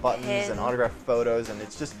tattoos and buttons pin. and autograph photos, and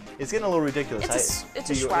it's getting a little ridiculous. It's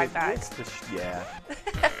a swag bag. Yeah.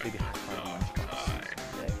 Maybe half a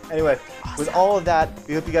lunchbox. Anyway, with all of that,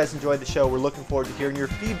 we hope you guys enjoyed the show. We're looking forward to hearing your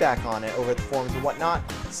feedback on it over at the forums and whatnot.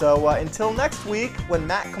 So until next week, when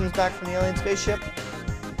Matt comes back from the alien spaceship,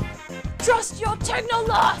 trust your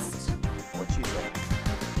techno-lust! what she said.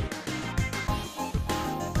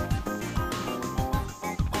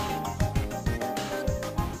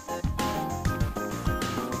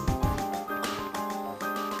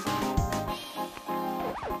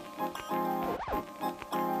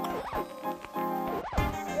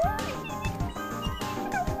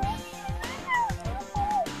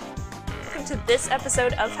 Welcome to this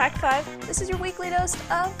episode of Hack 5. This is your weekly dose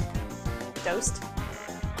of... Dosed?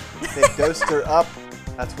 They dosed her up.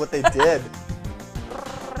 That's what they did.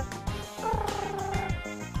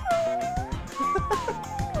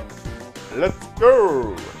 Let's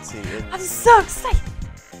go. Let's see. I'm so excited!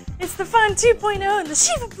 It's the Fun 2.0 and the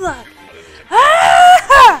SheevaPlug!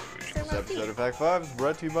 Ah! This episode of Hack 5 is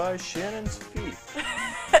brought to you by Shannon's Feet.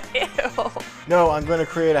 Ew. No, I'm going to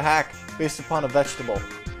create a hack based upon a vegetable.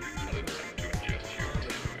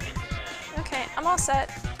 Okay, I'm all set.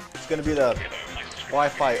 It's going to be the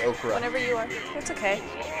Wi-Fi okra. Whenever you are. It's okay.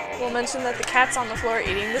 We'll mention that the cat's on the floor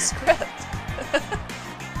eating the script.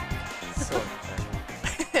 So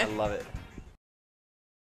unprofessional. I love it.